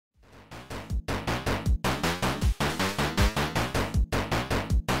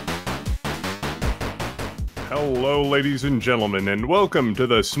Hello, ladies and gentlemen, and welcome to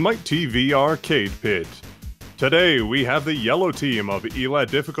the Smite TV Arcade Pit. Today, we have the yellow team of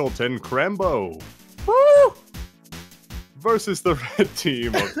EladDifficult and Crambo. Woo! Versus the red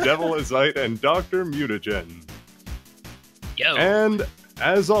team of DevilAzite and DrMutagen. Yo. And,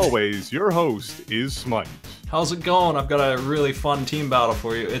 as always, your host is Smite. How's it going? I've got a really fun team battle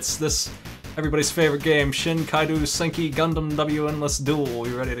for you. It's this everybody's favorite game, Shin Kaido Senki Gundam W Endless Duel.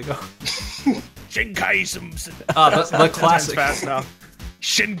 You ready to go? Shinkai-sen. The classic. Fast now.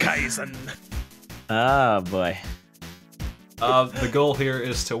 Shinkai-sen. Oh boy. The goal here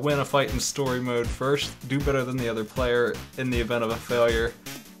is to win a fight in story mode first, do better than the other player. In the event of a failure,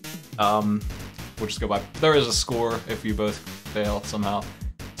 we'll just go by. There is a score if you both fail somehow.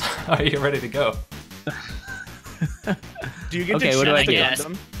 Are you ready to go? Do you get Okay, to what do I choose the do?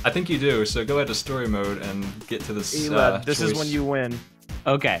 Gundam? I think you do, so go ahead to story mode and get to this Elad, this is choice. when you win.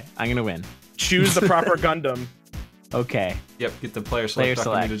 Okay, I'm gonna win. Choose the proper Gundam. Okay. Yep, get the player select. Player Dr.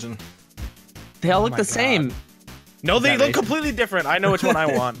 select. Mutagen. They all look my the God. same. No, they That look makes- completely different. I know which one I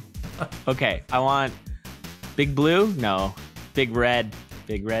want. Okay, I want big blue? No. Big red.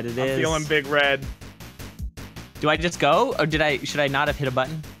 Big red it I'm is. feeling big red. Do I just go? Or should I not have hit a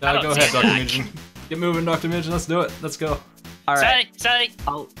button? I Now don't go ahead, see Dr. that. Mutagen. Get moving, Dr. Mutagen. Let's do it. Let's go. Alright. Sorry.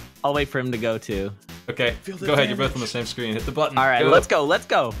 I'll wait for him to go too. Okay, Feel the go ahead. You're both damage. on the same screen. Hit the button. Alright, let's go. Let's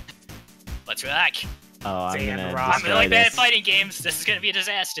rock. Oh, I'm Sand gonna rock. I'm destroy really bad at this. fighting games. This is gonna be a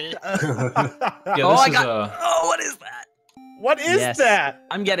disaster. Yeah, Oh, this I is got. Oh, what is that? What is Yes. that?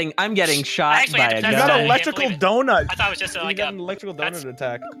 I'm getting shot actually by had a to You test got that. an gun. electrical believe it. donut. I thought it was just You like got a. an electrical that's- donut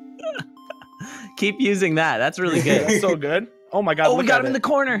attack. Keep using that. That's really That's good. so good. Oh my god. Oh, we look got at him in it. the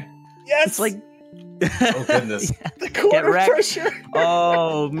corner. Yes. It's like. Oh, goodness. the corner wrecked. pressure.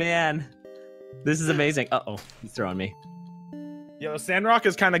 Oh man, this is amazing. Uh-oh, he's throwing me. Yo, Sandrock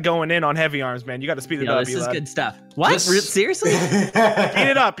is kind of going in on heavy arms, man. You got to speed it Yo, up. this is Elad. good stuff. What? This- Seriously? Speed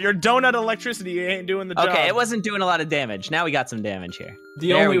it up. Your donut electricity ain't doing the job. Okay, it wasn't doing a lot of damage. Now we got some damage here. The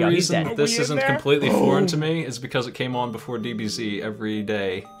There we only go, he's reason dead. that this Are we in isn't there? completely foreign to me is because it came on before DBZ every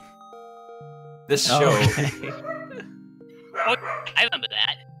day. This show. Okay. Oh, I remember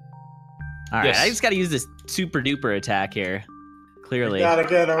that. All right, Yes. I just got to use this super duper attack here. Clearly. You gotta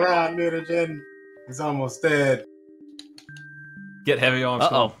get around, Mutagen. He's almost dead. Get heavy arms.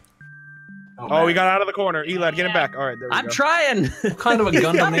 Uh-oh. Oh, we got out of the corner. Elad, get him back. All right, there we I'm go. trying. What kind of a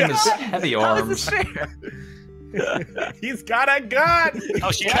Gundam name is Heavy How is this Arms? fair? He's got a gun.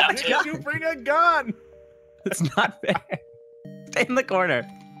 Oh, she Why got did it. you bring a gun? It's not fair. Stay in the corner.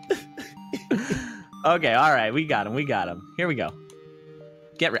 Okay, all right, we got him. We got him. Here we go.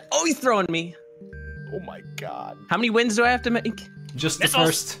 Get ready. Oh, he's throwing me. Oh my god. How many wins do I have to make? Just the Missiles.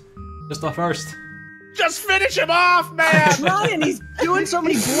 first. Just the first. Just finish him off, man. Trying. He's doing so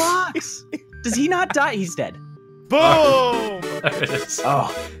many blocks. Does he not die? He's dead. Boom. There it is.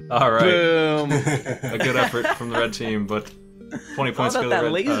 Oh. All right. Boom. A good effort from the red team, but 20 How points go about to that the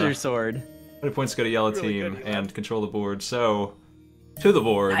red. laser sword? 20 points go to yellow Really team good, and control the board. So, to the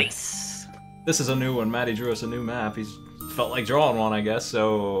board. Nice. This is a new one. Maddie drew us a new map. He's felt like drawing one, I guess.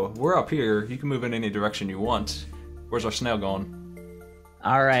 So we're up here. You can move in any direction you want. Where's our snail going?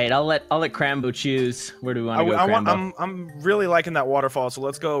 All right, I'll let Crambo choose. Where do we want to go, Crambo? I'm really liking that waterfall. So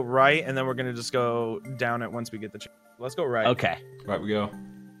let's go right, and then we're gonna just go down it once we get the. Let's go right. Okay. Right we go.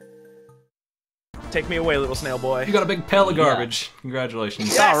 Take me away, little snail boy. You got a big pail of Yeah. garbage. Congratulations.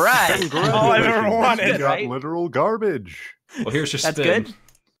 Yes! All right. Congratulations. All I've ever wanted. You got Right? literal garbage. Well, here's your That's spin. good.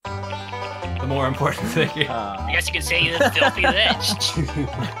 The more important thing here. I guess you could say you're the filthy rich.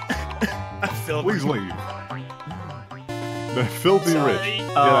 I feel Please leave. The filthy Sorry. rich.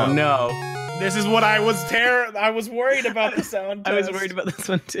 Oh Yeah. no. This is what I was worried about the sound. I was test. worried about this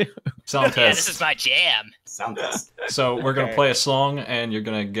one too. Sound Yeah, test. this is my jam. Sound test. So we're gonna Okay. play a song, and you're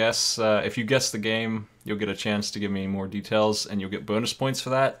gonna guess. If you guess the game, you'll get a chance to give me more details, and you'll get bonus points for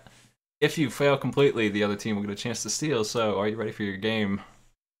that. If you fail completely, the other team will get a chance to steal. So, are you ready for your game?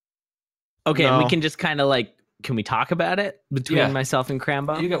 Okay, and No. we can just kind of like, can we talk about it between Yeah. myself and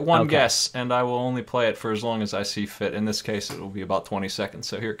Crambo? You get one Okay. guess, and I will only play it for as long as I see fit. In this case, it will be about 20 seconds.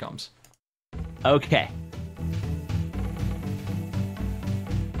 So here it comes. Okay.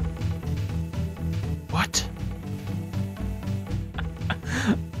 What?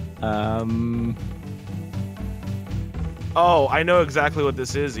 Um. Oh, I know exactly what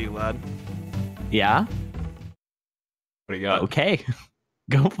this is, Elad. Yeah. What do you got? Okay.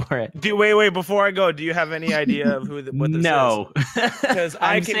 Go for it. Wait, before I go, do you have any idea of what this is? No. Because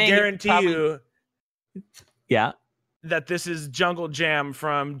I I'm can saying it guarantee probably- you Yeah. that this is Jungle Jam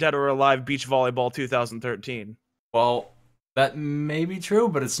from Dead or Alive Beach Volleyball 2013. Well, that may be true,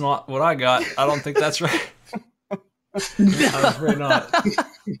 but it's not what I got. I don't think that's right. I'm afraid not.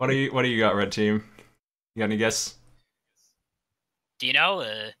 What do you got, red team? You got any guess? Do you know?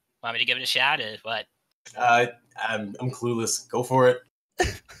 Want me to give it a shot? What? I'm clueless. Go for it.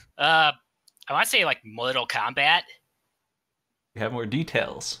 I want to say like Mortal Kombat. You have more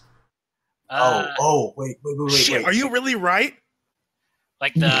details. Wait. Shit, are you really right?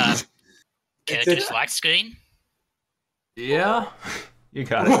 Like the character it. select screen? Yeah, you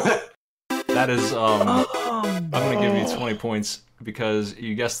got it. That is I'm gonna give you 20 points because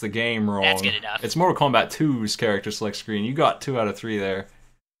you guessed the game wrong. That's good enough. It's Mortal Kombat 2's character select screen. You got 2 out of 3 there.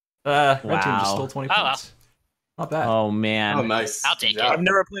 Red team just stole 20 points. Not bad. Oh man. Oh, nice. I'll take Good it. job. I've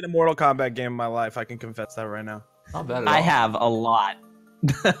never played a Mortal Kombat game in my life. I can confess that right now. Not bad at all. I have a lot.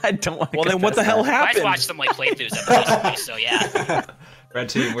 I don't want to. Well, then what the hell I happened? watched some like playthroughs of it recently, so yeah. Red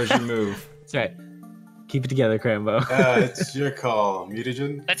team, where's your move? That's right. Keep it together, Crambo. It's your call,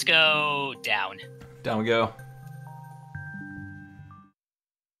 Mutagen. Let's go down. Down we go.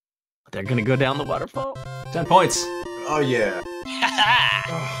 They're gonna go down the waterfall. 10 points. Oh yeah.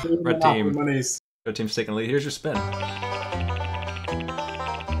 Red team. Monies. Red team's taking the lead. Here's your spin.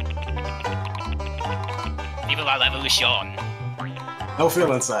 Viva la revolution. No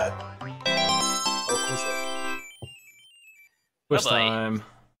feel inside. Oh, Twist boy. time.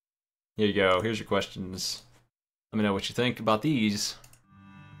 Here you go. Here's your questions. Let me know what you think about these.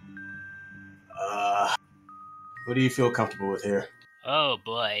 what do you feel comfortable with here? Oh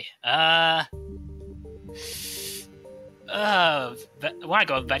boy. I want to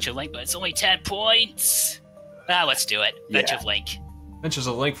go with Venture Link, but it's only 10 points. Let's do it. Venture Yeah. Link. Ventures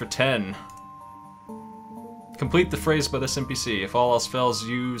a link for 10. Complete the phrase by this NPC. If all else fails,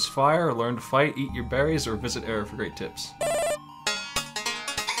 use fire, learn to fight, eat your berries, or visit Era for great tips.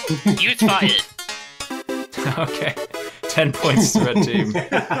 Use fire. Okay. 10 points to red team.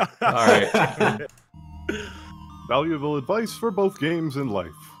 Alright. Valuable advice for both games and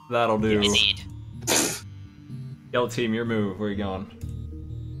life. That'll do. Indeed. Yellow team, your move. Where are you going?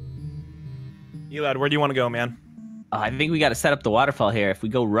 Elad, where do you want to go, man? I think we got to set up the waterfall here. If we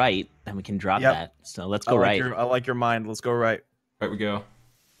go right, then we can drop Yep. that. So let's go right. I like your mind. Let's go right. Right we go.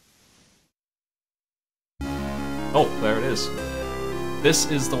 Oh, there it is. This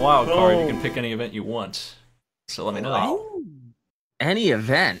is the wild card. You can pick any event you want. So let me know. Oh. Any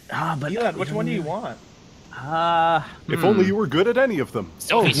event. But Elad, which one do you want? If only you were good at any of them.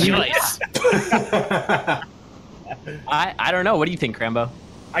 Sophie's choice. I don't know. What do you think, Crambo?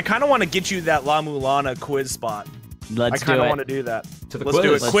 I kind of want to get you that La Mulana quiz spot. Let's I kind do of it. want to do that. To the Let's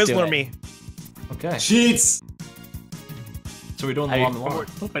do it. quiz. Let's do Quizler it. me. Okay. Cheats. So we're doing the I long one.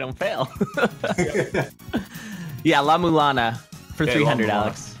 hope I don't fail. Yeah, La Mulana for Okay, 300, La Mulana.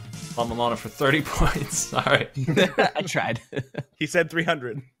 Alex. I'm Milana for 30 points. Alright. I tried. He said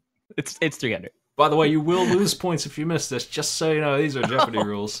 300. It's 300. By the way, you will lose points if you miss this, just so you know, these are Jeopardy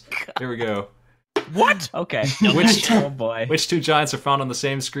rules. Here we go. What? Okay. Which Oh boy. Which 2 giants are found on the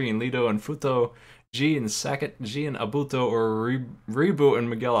same screen? Lido and Futo, G and Saket, G and Abuto, or Reboot and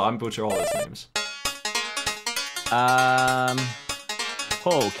Miguel? I'm butcher all those names.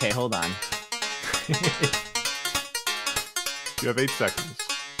 Okay, hold on. You have 8 seconds.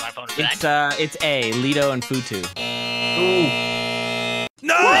 Want a phone effect? It's A, Lido and Futu.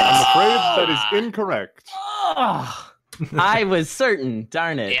 No! I'm afraid that is incorrect. Oh, I was certain.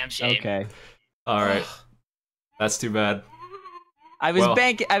 Darn it. Damn shame. Okay. Alright. That's too bad. I was Well-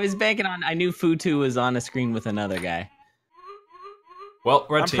 banking on. I knew Futu was on a screen with another guy. Well,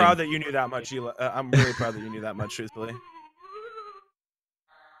 red I'm team. proud that you knew that much, Elad. I'm really proud that you knew that much, truthfully.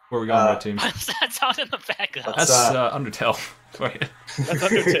 Where are we going, red team? What's that sound in the background? That's Undertale. Wait. That's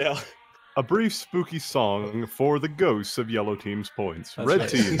Undertale. A brief spooky song for the ghosts of Yellow Team's points. That's Red right.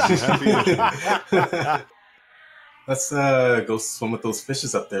 Team, happy mission. Let's go swim with those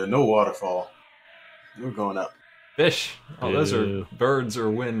fishes up there. No waterfall. We're going up. Fish. Oh, those are Ew. birds or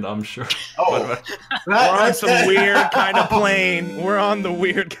wind, I'm sure. Oh, We're on some weird kind of plane. We're on the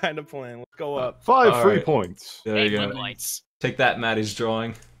weird kind of plane. Let's go up. 5 All free right. points. There you 8 go. points. Take that, Maddie's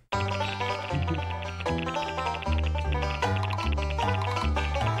drawing.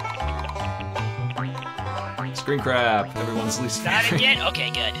 Screen crap. Everyone's least Not favorite. again?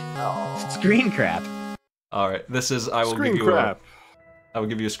 Okay, good. Screen crap. All right, this is. I will Screen give you crap. I will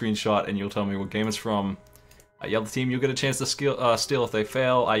give you a screenshot, and you'll tell me what game it's from. Yellow team, you'll get a chance to steal if they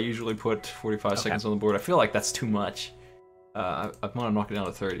fail. I usually put 45 seconds on the board. I feel like that's too much. I want to knock it down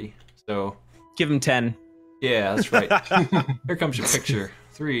to 30. So Give him 10. yeah, that's right. Here comes your picture.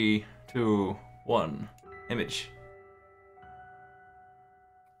 3, 2, 1. Image.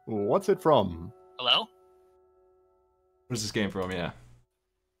 What's it from? Hello? Where's this game from? Yeah.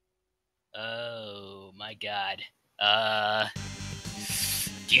 Oh my god.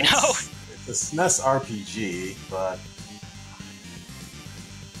 Do you know? It's a SNES RPG, but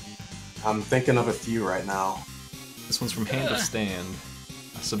I'm thinking of a few right now. This one's from Hand of Stand,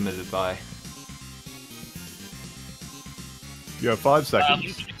 submitted by. You have 5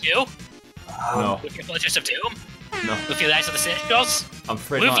 seconds. Two? No, With your Blizzards of Doom? no. With your Eyes of the Sentinels? I'm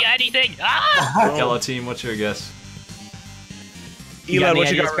afraid With not. you anything? Ah! Yellow team, what's your guess? Eli, what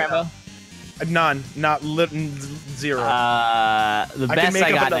any you got? ideas, Crambo? None. Not zero. The I can best make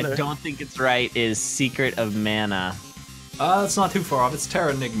I up got, and I another. don't think it's right, is Secret of Mana. It's not too far off. It's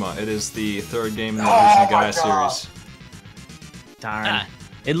Terra Enigma. It is the 3rd game in the Oh Losing my Gaia God. series. Darn. Ah.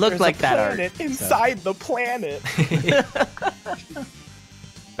 It looked There's like a that art. planet so- inside the planet.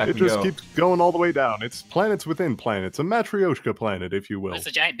 Back It we just go. keeps going all the way down. It's planets within planets, a Matryoshka planet, if you will. It's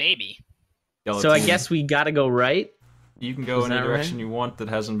a giant baby. Yellow So I team. guess we gotta go right. You can go Is any that direction right? you want that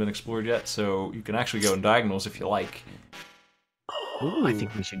hasn't been explored yet, so you can actually go in diagonals if you like. Ooh, I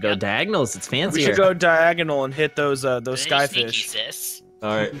think we should go diagonals. It's We fancier. should go diagonal and hit those Very sneaky, skyfish.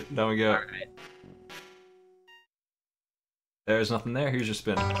 Alright, sis. down we go. Alright. There's nothing there. Here's your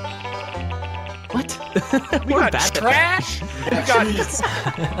spin. What? We We're got bad at trash. We got.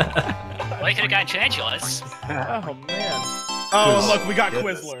 Well, you could have gotten tarantulas. Oh man. Oh look, we got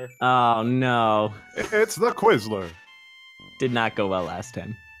Goodness. Quizler. Oh no. It's the Quizler. Did not go well last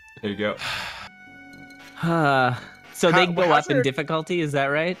time. There you go. So they go how's up in there- difficulty, is that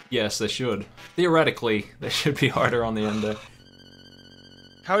right? Yes, they should. Theoretically, they should be harder on the end there.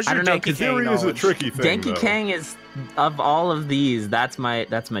 How's I your don't know, Denki 'cause Theory Kang is a knowledge? tricky thing, Denki though. Kang is, of all of these, that's my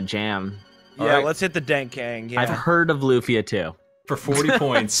jam. Yeah, Alright. let's hit the Denk Kang. Yeah. I've heard of Lufia too. For 40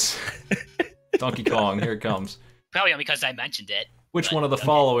 points, Donkey Kong, here it comes. Probably only because I mentioned it. Which But, one of the okay.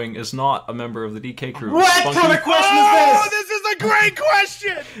 following is not a member of the DK crew? What kind of question Oh, is this? this is a great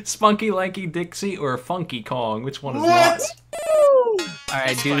question. Spunky Lanky Dixie or Funky Kong? Which one is What? not? Alright,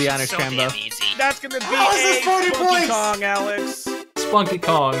 This do the question's honors, so Crambo. damn easy. That's gonna be How is this 40 Funky points? Kong, Alex. Spunky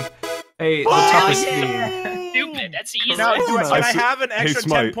Kong. Hey, the Oh, toughest yeah. theme. Stupid. That's easy. Now, can I Hey, have an extra 10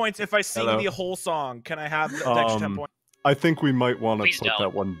 Smite. points if I sing Hello. the whole song? Can I have the extra 10 points? I think we might want to Please put don't.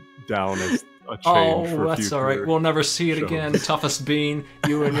 that one down as a change Oh, for that's future. alright. We'll never see it shows. again. Toughest bean.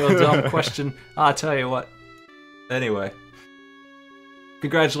 You and your dumb question. I'll tell you what. Anyway.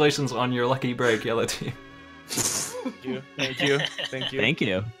 Congratulations on your lucky break, Yellow Team. Thank you. Thank you. Thank you. Thank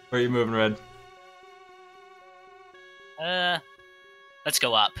you. Where are you moving, Red? Let's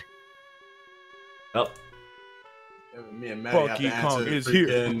go up. Oh, Me and Maddie have Funky to Kong answer is here.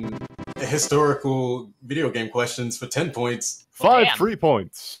 freaking historical video game questions for 10 points. 5 Damn. free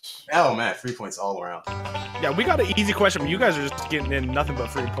points. Oh man, 3 points all around. Yeah, we got an easy question, but you guys are just getting in nothing but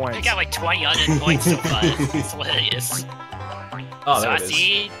free points. I got like 20 other points so far. That's what it is. oh there it is.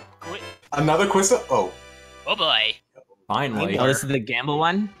 Saucy. Another quiz? Oh. Oh boy. Finally. Oh, this is the gamble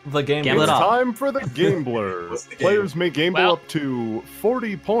one? The game. Gamble it It's off. time for the Gambler. What's the game? Players may gamble Well- up to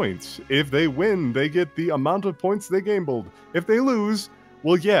 40 points. If they win, they get the amount of points they gambled. If they lose,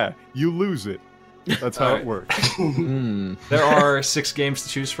 well, yeah, you lose it. That's how Alright. it works. Hmm. There are 6 games to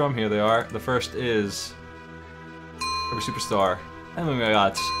choose from. Here they are. The first is Kirby Superstar. And then we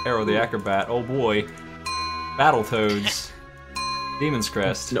got Arrow the Acrobat. Oh boy. Battletoads. Demon's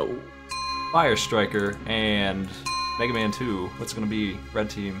Crest. No. Fire Striker. And Mega Man 2. What's gonna be Red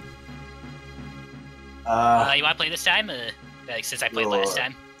Team? You want to play this time? Like, since I played last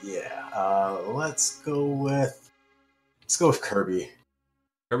time. Yeah. Let's go with Kirby.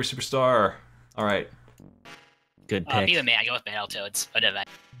 Kirby Superstar. Alright. Good Be the pick. man. I go with Battletoads. Whatever.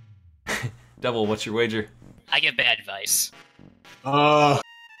 Devil, what's your wager? I give bad advice. Life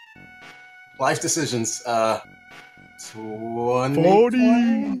decisions. 20 40.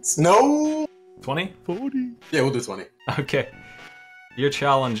 points? No. 20? 40. Yeah, we'll do 20. Okay. Your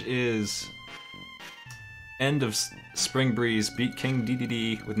challenge is End of Spring Breeze, beat King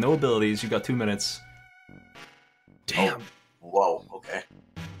DDD with no abilities. You got 2 minutes. Damn. Whoa. Okay.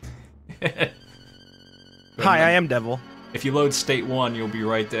 Hi, I am Devil. If you load State 1, you'll be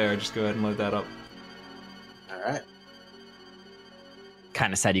right there. Just go ahead and load that up. All right.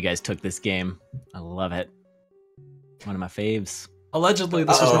 Kind of sad you guys took this game. I love it. One of my faves. Allegedly,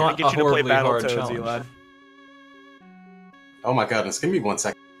 this is Uh-oh. not Get a you to play horribly hard Battletoads, challenge. Eli. Oh my goodness. Give me 1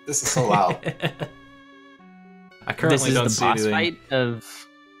 second. This is so loud. I currently This is don't the see boss anything.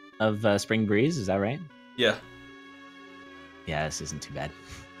 fight of Spring Breeze, is that right? Yeah. Yeah, this isn't too bad.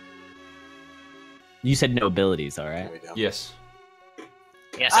 You said no abilities, all There right? we go. Yes.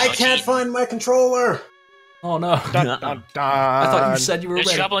 Yes, I no can't cheat. find my controller. Oh no. Dun, Nuh-uh. dun, I thought you dun. said you were There's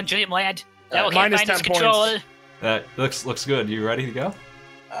ready. trouble in Dreamland. Devil can't minus find his 10 points. controller. That looks good. You ready to go?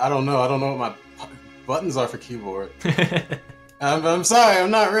 I don't know. I don't know what my buttons are for keyboard. I'm sorry, I'm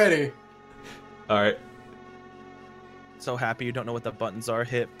not ready. All right. So happy you don't know what the buttons are.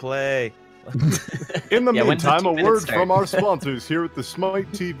 Hit play. In the Yeah, when's the meantime, a 2 minutes word start? from our sponsors here at the Smite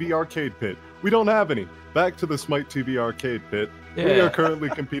TV Arcade Pit. We don't have any. Back to the Smite TV Arcade Pit. We Yeah. are currently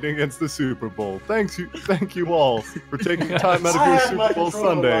competing against the Super Bowl. Thank you all for taking time out of I your have my Super Bowl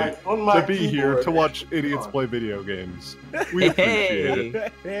controller Sunday on my to be here keyboard. to watch idiots play video games. We appreciate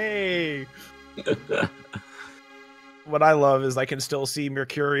it. Hey. What I love is I can still see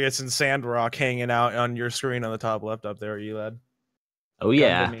Mercurius and Sandrock hanging out on your screen on the top left up there, Elad. Oh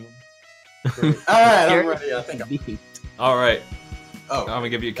yeah. Alright, I'm ready. I think I'm... All right. Oh, I'm gonna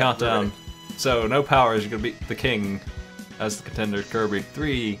give you a countdown. So no powers. You're gonna beat the king as the contender, Kirby.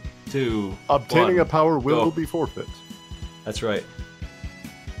 3, 2, Obtaining 1. a power will Go. be forfeit. That's right.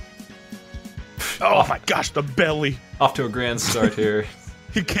 Oh my gosh, the belly. Off to a grand start here.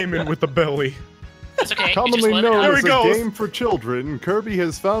 He came in with the belly. It's okay. Commonly let it known out. There as he a goes. game for children, Kirby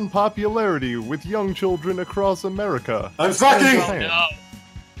has found popularity with young children across America. I'm sucking! Oh,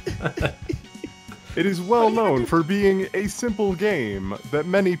 no. It is well known for being a simple game that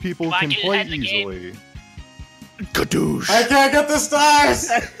many people Come on, can get play ahead of the game. easily. Kadoosh. I can't get the stars!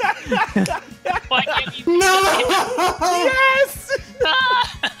 Why can't you? No! Yes!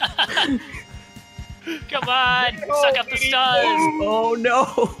 Come on, suck up the stars. Oh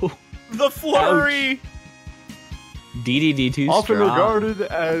no. The flurry. DDD2 Often strong. regarded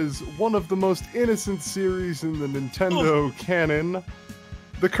as one of the most innocent series in the Nintendo canon,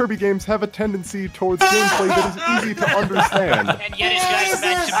 the Kirby games have a tendency towards gameplay that is easy to understand And yet it's got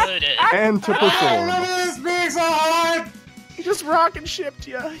meant to murder. and to perform. This being so hard! He just rocket shipped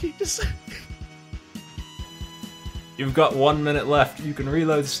you. He just. You've got 1 minute left. You can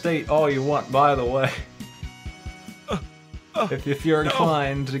reload state all you want, by the way. If you're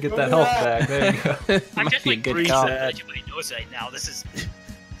inclined to get that health back, there you go. I'm Might just be a like good breathing call. on the edge of my nose right now. This is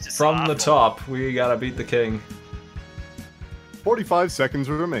just From the awful. top, we gotta beat the king. 45 seconds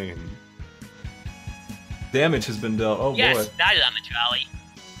remain. Damage has been dealt. Oh Yes, boy. that is on the trolley.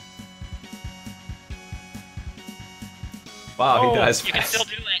 Wow, Oh, he dies You can fast. still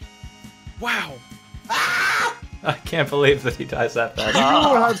do it. Wow. I can't believe that he dies that fast. You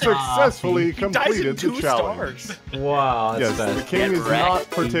have successfully He dies in completed 2 the challenge. stars. Wow, that's Yes, the bad. king Get is wrecked. not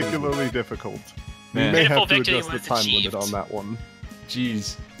particularly difficult. You Man. may Pitiful have to victory adjust the was time limit achieved. on that one.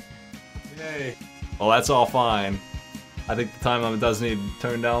 Jeez. Yay. Well, that's all fine. I think the time limit does need to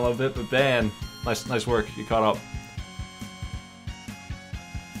turn down a little bit, but man, nice work. You caught up.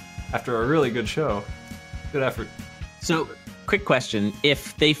 After a really good show. Good effort. So, quick question: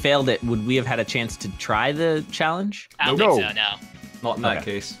 if they failed it, would we have had a chance to try the challenge? I don't No. think so, no. Not in that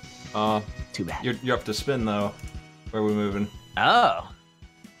Okay. case. Too bad. You're up to spin though. Where are we moving? Oh.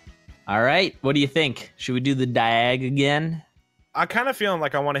 All right. What do you think? Should we do the diag again? I kind of feeling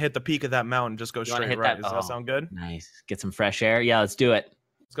like I want to hit the peak of that mountain. Just go You wanna straight hit right. that- Does oh. that sound good? Nice. Get some fresh air. Yeah, let's do it.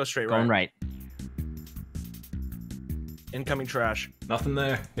 Let's go straight Going right. right. Incoming trash. Nothing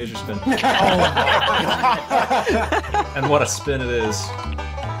there. Here's your spin. And what a spin it is.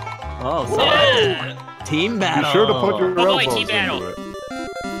 Oh, so Yeah. team Be battle. sure to put your Oh, boy, elbows team battle. into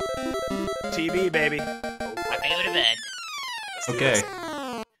it. TV baby. My favorite event. Okay.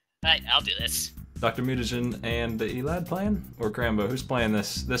 Alright, I'll do this. DrMutagen and the Elad playing? Or Crambo? Who's playing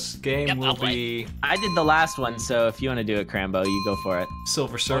this? This game Yep, will I'll play. be I did the last one, so if you want to do it, Crambo, you go for it.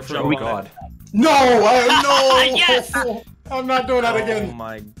 Silver Surfer. jump Oh on god. No! No! Yes! I'm not doing that Oh again.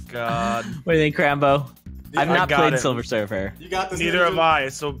 my god. What do you think, Crambo? I've I not got played it. Silver Surfer. You got this. Neither Ninja. have I.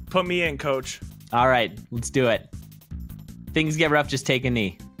 So put me in, coach. All right, let's do it. Things get rough, just take a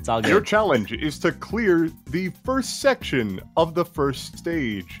knee. It's all Your good. challenge is to clear the first section of the first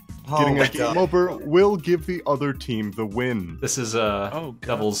stage. Oh Getting my a game God. over will give the other team the win. This is Oh, God.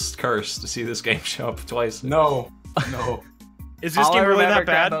 Devil's curse to see this game show up twice. No. No. Is this All I game really remember,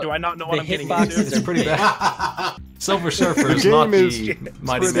 that bad? Crambo, Do I not know the what I'm getting hitboxes into? It's pretty bad. Silver Surfer is The not game the is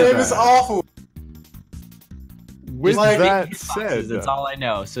mighty This pretty game is bad. awful. With like that Hitboxes, said, that's all I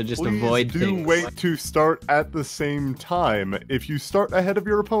know. So just please avoid do things. wait to start at the same time. If you start ahead of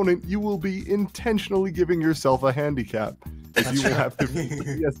your opponent, you will be intentionally giving yourself a handicap. If you will have to beat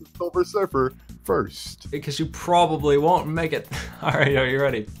the Silver Surfer first. Because you probably won't make it. Alright, are you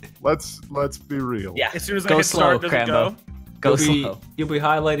ready? Let's be real. Yeah. As soon as I Go hit slow, start, does it Crambo. go? Go You'll be, slow. you'll be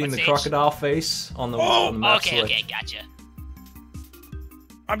highlighting What the stage? crocodile face on the, on the map Okay, select. okay, gotcha.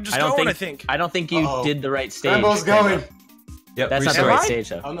 I'm just I don't going, think. I think. I don't think you Uh-oh. did the right stage. Rambo's going. Crambo. Yep, That's not the restart. right I? stage,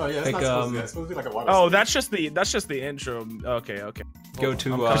 though. Oh no, yeah, it's Like, not supposed to be. It's supposed to be like a water. Oh, stage. that's just the intro. Okay, okay. Go Hold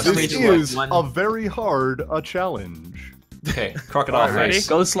to, on. uh, I'm This coming stage to is one. a very hard challenge. Okay, crocodile Alright, ready? face.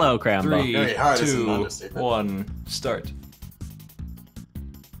 Go slow, Crambo. 3, Very hard is an 2, understatement. 1, start.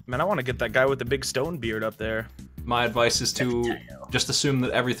 Man, I want to get that guy with the big stone beard up there. My advice is to just assume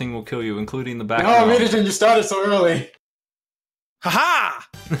that everything will kill you, including the No, background. Mutagen, you started so early. Haha!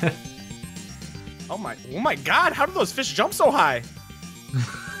 Oh my god, how do those fish jump so high?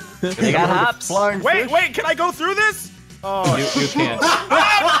 They got hops. Flying Wait, fish. wait, can I go through this? Oh, You can't.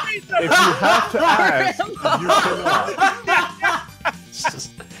 If you have to ask, you cannot. It's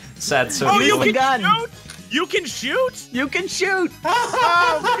just sad. So oh, you the can gun. shoot? You can shoot? You can shoot.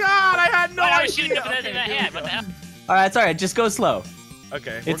 Oh god, I had no Why I idea. was shooting up in the Okay, head. What the hell? All right, it's all right. Just go slow.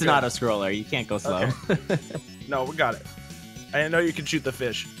 Okay, It's an auto scroller. You can't go slow. No, we got it. I didn't know you could shoot the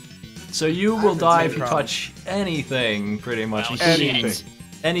fish. So you will die if you problem. touch anything, pretty much. Well, Anything. shit.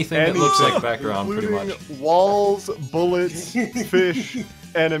 Anything that looks like background, pretty Including much. walls, bullets, fish,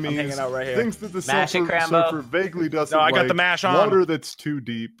 enemies, I'm hanging out right here. things that the Mash it, surfer, Crambo. surfer vaguely doesn't No, I got like, the mash on. water that's too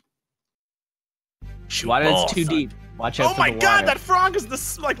deep. Shoot Water balls, that's too son. deep. Watch out Oh for my the god, water. that frog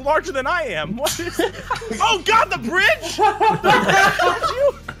is like larger than I am. What is? Oh god, the bridge!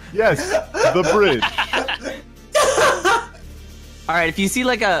 Yes, the bridge. All right, if you see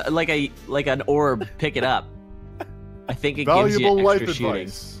like an orb, pick it up. I think it Valuable gives you life extra shooting.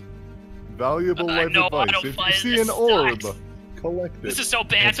 advice. Valuable life No, I advice. don't If you find see this an orb, sucks. collect it. This is so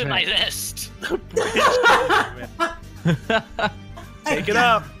bad with my list. Take it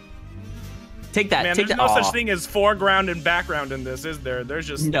up. Take that. Man, take there's that. no Aw, such thing as foreground and background in this, is there? There's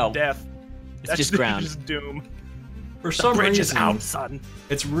just No. death. It's just ground. just doom. For The some bridge is reason, out, son.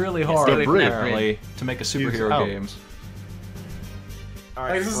 it's really stay hard, away from that apparently, to make a superhero out. games. All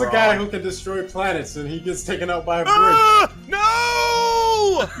Like, right, this is a frog. guy who can destroy planets, and he gets taken out by a bridge. Ah! No!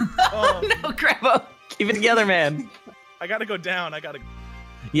 Oh, no, Crambo. Keep it together, man. I gotta go down.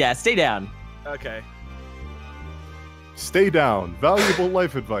 Yeah, stay down. Okay. Stay down. Valuable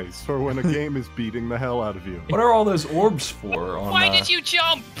life advice for when a game is beating the hell out of you. What are all those orbs for? On, Why did you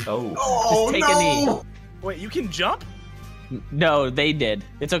jump? Oh. Oh, Just take a knee. no! Wait, you can jump? No, they did.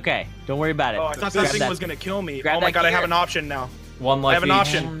 It's okay. Don't worry about it. Oh, I thought Grab that thing that- was gonna kill me. grab Oh my that god, I have gear. an option now. One life have an each.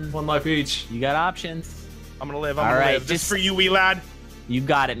 option. One life each. You got options. I'm gonna live. All I'm gonna right, live. This is just- for you, wee lad. You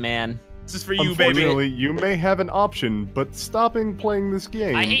got it, man. This is for you, baby. Unfortunately, you may have an option, but stopping playing this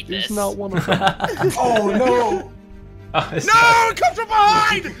game I hate is this. not one of them. Oh, no! Oh, it's No, it comes from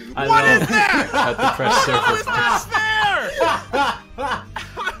behind! I What know. is that? At the press How is surfer. that fair?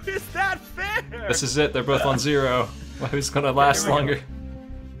 How is that fair? This is it. They're both on 0. Well, who's gonna last Here we go. longer?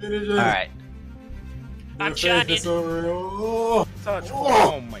 Mutagen, All right. I'm faith charted. is over. Oh. Touch.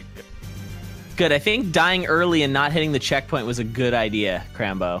 Oh my god. Good. I think dying early and not hitting the checkpoint was a good idea,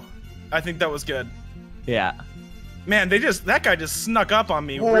 Crambo. I think that was good. Yeah. Man, that guy just snuck up on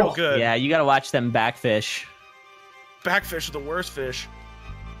me Whoa. real good. Yeah, you gotta watch them backfish. Backfish are the worst fish.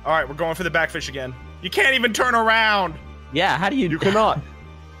 All right, we're going for the backfish again. You can't even turn around. Yeah, how do you? You cannot.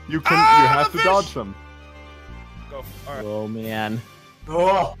 You can. Ah, you have the to fish! dodge them. Go. All right, Oh man.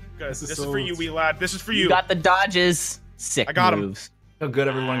 Oh. good. This This is is so- for you, wee lad. This is for You you. got the dodges. Sick I got 'em. moves. How good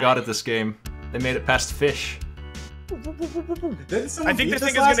everyone got at this game. They made it past fish. Didn't someone I think beat this thing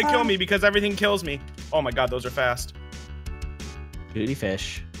is last gonna kill time? me because everything kills me. Oh my god, those are fast. Booty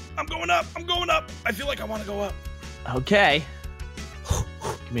fish. I'm going up. I'm going up. I feel like I want to go up. Okay.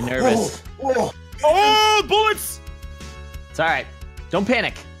 Get me nervous. Oh, Oh, bullets! It's all right. Don't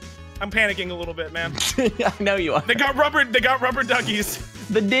panic. I'm panicking a little bit, man. I know you are. They got rubber duckies.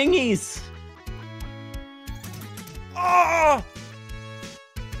 The dinghies. Oh!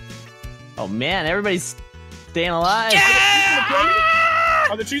 Oh man, everybody's staying alive.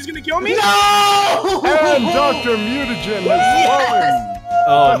 Are the trees gonna kill me? And Dr. Mutagen has fallen.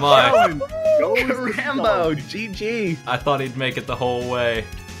 Oh my. Down goes the Rambo, dog. GG. I thought he'd make it the whole way.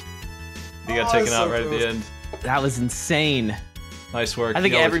 He got Oh, taken it's out so right at the close. end. That was insane. Nice work. I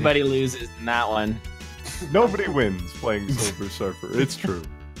think Yellow everybody loses in that one. Nobody wins playing Silver Surfer. It's true. Team,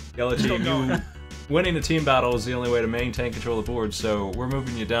 Yellow Still team, going. you winning the team battle is the only way to maintain control of the board, so we're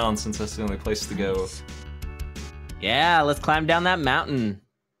moving you down since that's the only place to go. Yeah, let's climb down that mountain.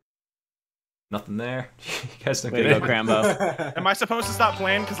 Nothing there. You guys don't Way to get go, it. Crambo. Am I supposed to stop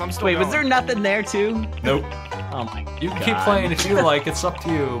playing? Because I'm still Wait, going. was there nothing there too? Nope. Oh my god. You can keep playing if you like. It's up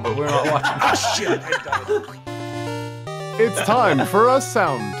to you, but we're not watching. Ah, shit. I died. It's time for a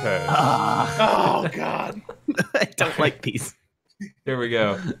sound test. Ah, Oh, God. I don't like peace. Here we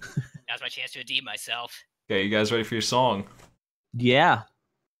go. Now's my chance to redeem myself. Okay, you guys ready for your song? Yeah.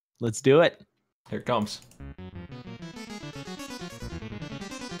 Let's do it. Here it comes.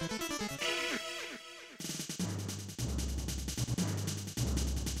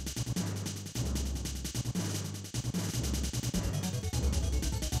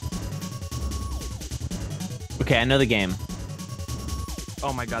 Okay, I know the game.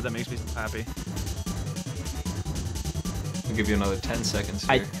 Oh my god, that makes me so happy. I'll give you another 10 seconds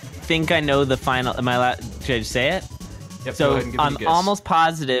I here. think I know the final. Am I allowed? Should I just say it? Yep, go So ahead and give me a I'm guess. almost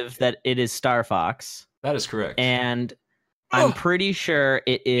positive that it is Star Fox, That is correct. and I'm pretty sure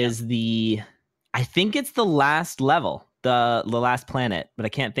it is the. I think it's the last level, the last planet, but I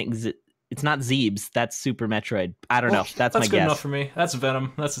can't think. It's not Zeebs. That's Super Metroid. I don't know. That's my good guess. enough for me. That's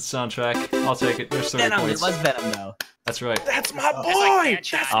Venom. That's its soundtrack. I'll take it. There's 30 Venom. It points. was Venom though. That's right. That's my That's like boy!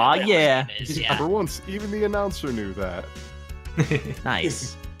 franchise. Aw, Whatever yeah. his name is, yeah. For once, even the announcer knew that.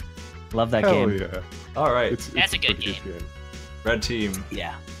 Nice. Love that Hell game. yeah. All right. That's a good pretty game. Red team,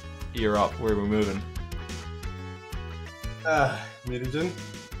 Yeah. you're up. Where are we moving? Mutagen.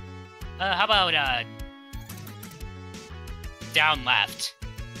 How about down left?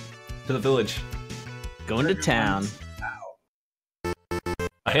 To the village. Going to town. A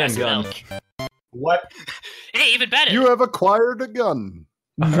That's handgun. milk. What? Hey, even better. You have acquired a gun.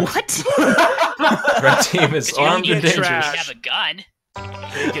 What? Red team is But you don't armed and get dangerous. trash. Have a gun.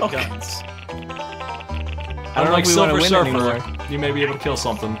 They get guns. I don't know Unlike if we want to Silver win Surfer, anymore. you may be able to kill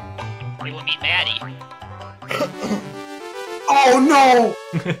something. We will meet Maddie. Oh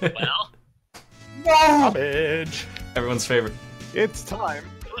no! Well, No! Garbage. Everyone's favorite. It's time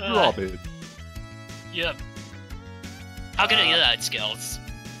to Uh. rob it. yep. How good are your skills?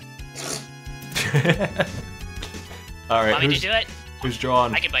 All right, Want me to do it? who's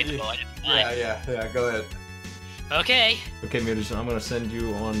drawing? I can bite the bullet. if you want. Yeah, go ahead. Okay. Okay, Mutagen, I'm gonna send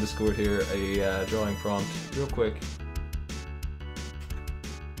you on Discord here a drawing prompt, real quick.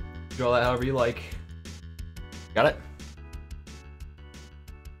 Draw that however you like. Got it?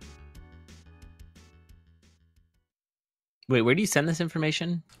 Wait, where do you send this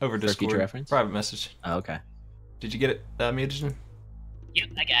information? Over For Discord. future reference? Private message. Oh, okay. Did you get it, Mutagen? Yep,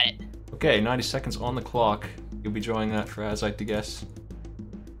 I got it. Okay, 90 seconds on the clock. You'll be drawing that for Azite to guess.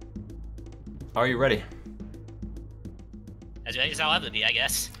 Are you ready? As ready as I'll ever be, I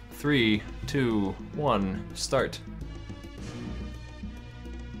guess. 3, 2, 1, start.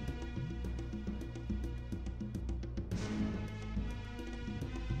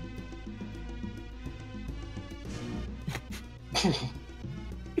 I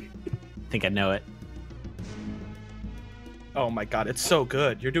think I know it. Oh my god, it's so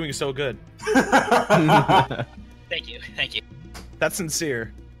good. You're doing so good. Thank you. Thank you. That's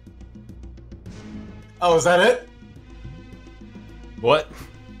sincere. Oh, is that it? What?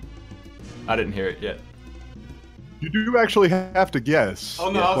 I didn't hear it yet. You do actually have to guess.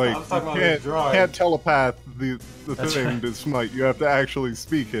 Oh, no, Yeah, I was like, talking you about the drawing. can't telepath the That's thing right. to smite. You have to actually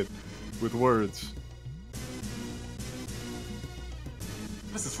speak it with words.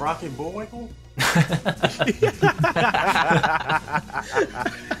 This is Rocky and Bullwinkle?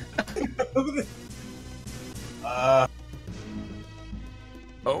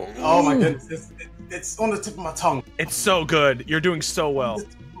 Oh my goodness, it's on the tip of my tongue. It's so good. You're doing so well.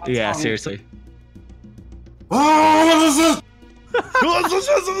 Yeah, seriously. Oh,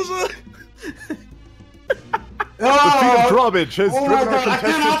 The feat of oh, drawbridge has oh my driven our god, I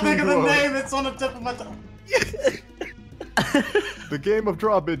cannot contestant think of the into a... name, it's on the tip of my tongue. The game of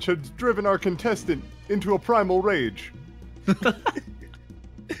drawbridge has driven our contestant into a primal rage. Look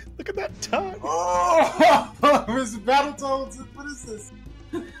at that tongue. Oh, it's Battletoads, what is this?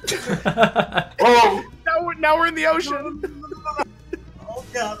 Oh, Now we're in the ocean. oh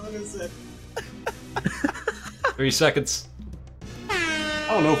god, what is it? 3 seconds. I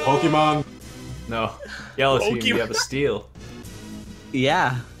don't know, Pokemon. No. Yellow team, you Pokemon. have a steal.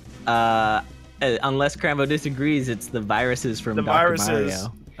 Yeah. Unless Crambo disagrees, it's the viruses from The Dr. viruses.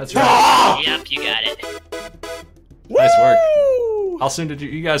 Mario. That's right. Ah! Yep, you got it. Nice work. Woo! How soon did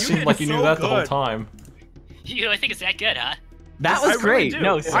you guys You seemed did like you knew so that the whole good. time. You really think it's that good, huh? That I was really great. do.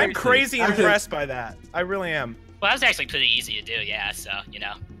 No, I'm seriously. crazy Okay. impressed by that. I really am. Well, that was actually pretty easy to do, yeah, so, you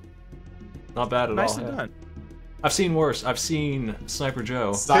know. Not bad at Nicely all. yeah. done. I've seen worse. I've seen Sniper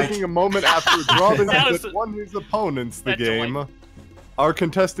Joe. Taking a moment after Drawbridge That was had a- won his opponents the That's game, our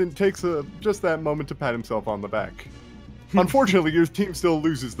contestant takes just that moment to pat himself on the back. Unfortunately, your team still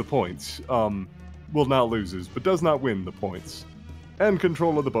loses the points. Well, not loses, but does not win the points. And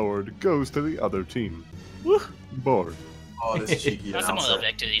control of the board goes to the other team. Woo. Board. Oh, this cheeky Those are some little announcer.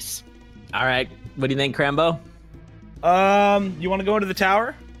 victories. All right. What do you think, Crambo? You want to go into the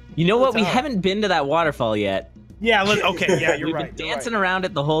tower? You know what? We tower. haven't been to that waterfall yet. Yeah. Okay. Yeah, you're We've right. been you're dancing right. around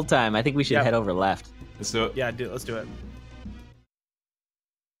it the whole time. I think we should Yep. head over left. Let's do it. Yeah, let's do it.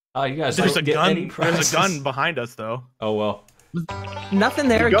 Oh, you guys There's a don't get any gun. There's prizes. a gun behind us, though. Oh, well. Nothing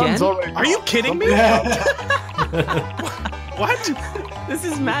there The again. gun's already Are you kidding me? Yeah. What? This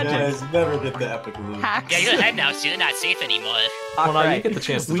is You magic. guys never get the epic loot. Hacks. Yeah, you're ahead now, so you're not safe anymore. Well, now you Alright. get the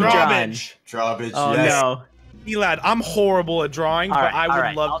chance to We draw. draw. Drawbridge. Drawbridge, Oh yes. no. Elad, I'm horrible at drawing, All but right, I all would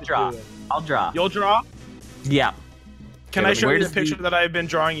right, love I'll to draw. do it. I'll draw. You'll draw? Yeah. Can Okay, I show where you the does the- picture that I've been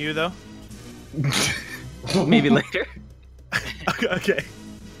drawing you, though? Maybe later. Okay.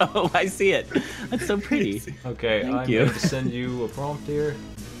 Oh, I see it. That's so pretty. Okay, Thank I'm you. going to send you a prompt here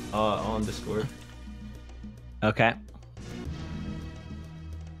on Discord. Okay.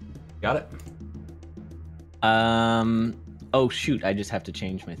 Got it? Oh shoot! I just have to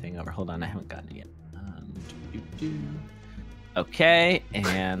change my thing over. Hold on, I haven't gotten it yet. Okay,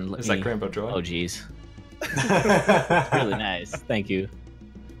 and let Is me. that Crambo Joy? Oh geez, really nice. Thank you.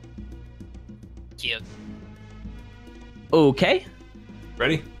 Cute. Okay.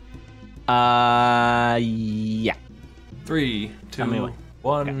 Ready? Yeah. 3, Tell me 2, when.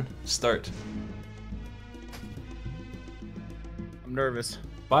 1, Okay. start. I'm nervous.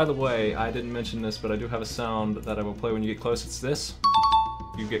 By the way, I didn't mention this, but I do have a sound that I will play when you get close. It's this.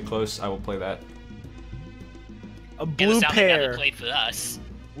 You get close, I will play that. A Yeah, the blue sound they never pair. played for us.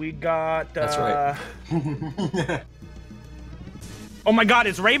 We got. That's right. Oh my God!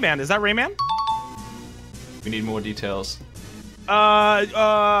 It's Rayman. Is that Rayman? We need more details. You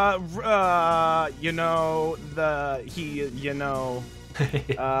know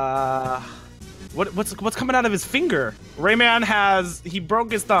what's coming out of his finger? Rayman he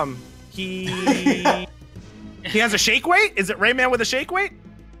broke his thumb. He has a shake weight. Is it Rayman with a shake weight?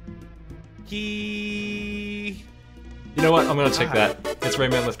 You know what? I'm gonna take that. It's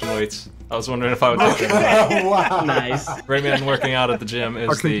Rayman lifting weights. I was wondering if I would take that. Wow. Nice. Rayman working out at the gym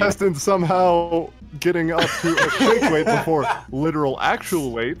Our is the. contestant somehow getting up to a shake weight before literal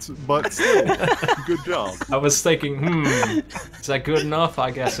actual weights, but still, good job. I was thinking, is that good enough?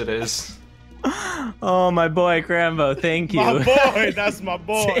 I guess it is. Oh my boy, Crambo. Thank you. My boy, that's my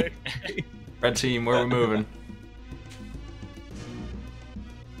boy. Red team, where are we moving?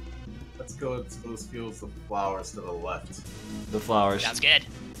 Let's go to those fields of flowers to the left. The flowers. Sounds good.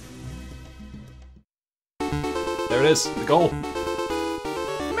 There it is. The goal. You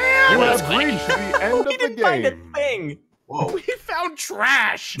that was have quick. reached the end of we the didn't find a game. thing. Whoa. We found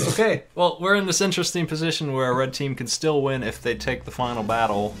trash. Okay, well, we're in this interesting position where a red team can still win if they take the final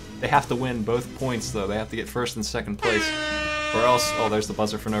battle. They have to win both points, though. They have to get first and second place. Or else... Oh, there's the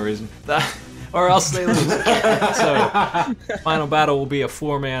buzzer for no reason. Or else they lose. So, final battle will be a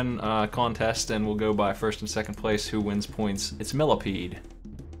 4-man contest, and we'll go by first and second place who wins points. It's Millipede.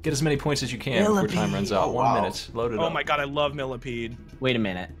 Get as many points as you can before time runs out. Oh, 1 wow. minute. Load it Oh up. my God, I love Millipede. Wait a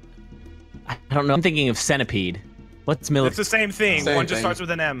minute. I don't know. I'm thinking of centipede. What's It's millipede? the same thing. Same One just thing. starts with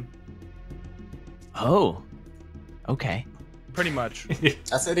an M. Oh. Okay. Pretty much.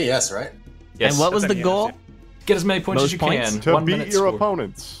 That's NES, right? Yes. And what was That's the NES, goal? yeah. Get as many points Most as you points? can. To 1 beat minute your score.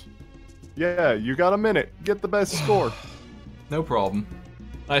 opponents. Yeah, you got a minute. Get the best score. No problem.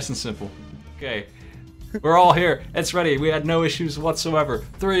 Nice and simple. Okay. We're all here. It's ready. We had no issues whatsoever.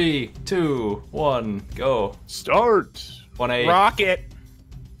 3, 2, 1, go. Start. 1A. Rocket.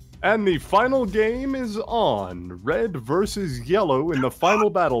 And the final game is on. Red versus yellow in the final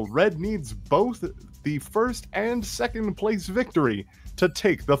battle. Red needs both the first and second place victory to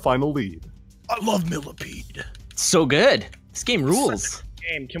take the final lead. I love Millipede. So good. This game rules.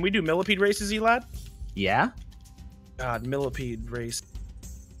 Game. Can we do Millipede races, Elad? Yeah. God, Millipede race.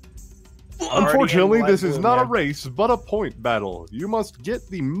 Unfortunately, Already in this is light not a blue, race, but a point battle. You must get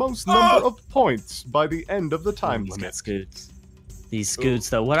the most number of points by the end of the time He's got limit. scoots. These scoots,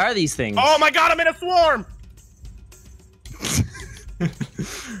 though. What are these things? Oh my God, I'm in a swarm. 30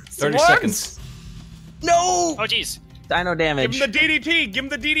 Swarms? seconds. No! Oh, jeez. Dino Give damage. him the DDT. Give him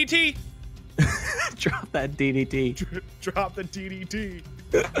the DDT. Drop that DDT. Drop the DDT.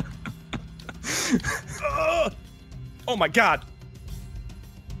 Oh my God.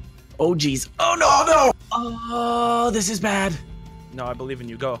 Oh, jeez. Oh, no. Oh no! Oh, this is bad. No, I believe in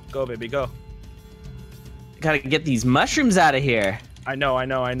you. Go. Go, baby. Go. Gotta get these mushrooms out of here. I know.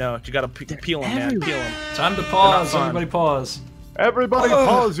 You gotta peel them, man. everywhere. Peel them. Time to pause. fun. Everybody pause. Everybody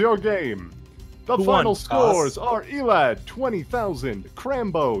pause your game. The Who won? final scores are Elad 20,000,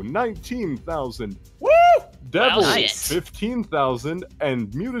 Crambo 19,000, Woo! Devil nice. 15,000, and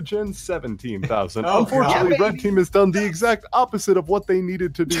Mutagen 17,000. Oh, Unfortunately, God. Red Team has done the exact opposite of what they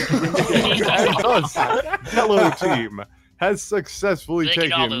needed to do to win the game. And thus, Yellow Team has successfully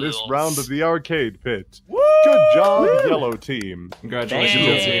Breaking all taken the this rules. round of the arcade pit. Woo! Good job, Yellow Team. Congratulations,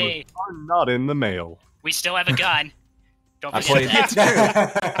 Yellow team. Yay. Are not in the mail. We still have a gun. Don't I forget played.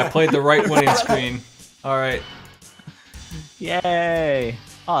 that. I played the right winning screen. All right. Yay.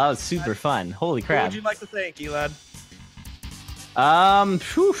 Oh, that was super fun. Holy Who crap. would you like to thank, Elad?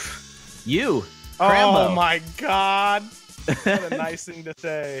 Phew. You. Oh Crambo. my god. What a nice thing to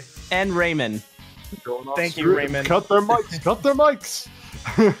say. And Raymond. Going off Thank you, script. Raymond. Cut their mics. Cut their mics.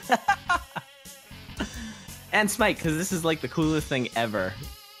 And Smite, because this is like the coolest thing ever.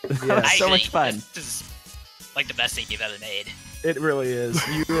 Yeah. So much fun. This is like the best thing you've ever made. It really is.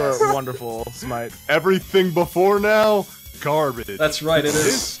 You are wonderful, Smite. Everything before now, garbage. That's right, it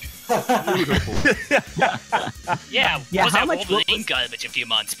is. Beautiful. Yeah, Yeah, was how that much- Wolverine garbage a few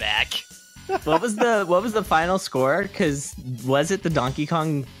months back? What was the final score? Because was it the Donkey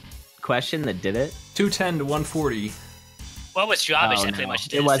Kong question that did it? 210 to 140. What was garbage Oh, that pretty no. much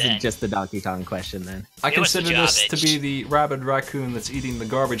did It wasn't then? just the Donkey Kong question then. I It was the consider this to garbage. be the rabid raccoon that's eating the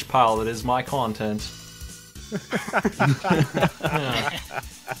garbage pile that is my content. Yeah.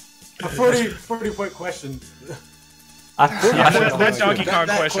 A 40-point question. Yeah, I- that Donkey Kong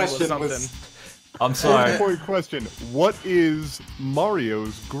That question was question something. was- I'm sorry. Point question. What is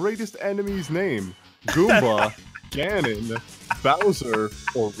Mario's greatest enemy's name? Goomba, Ganon, Bowser,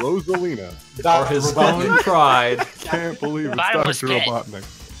 or Rosalina? For his own pride. Can't believe it's Bottomless Dr. pit. Robotnik.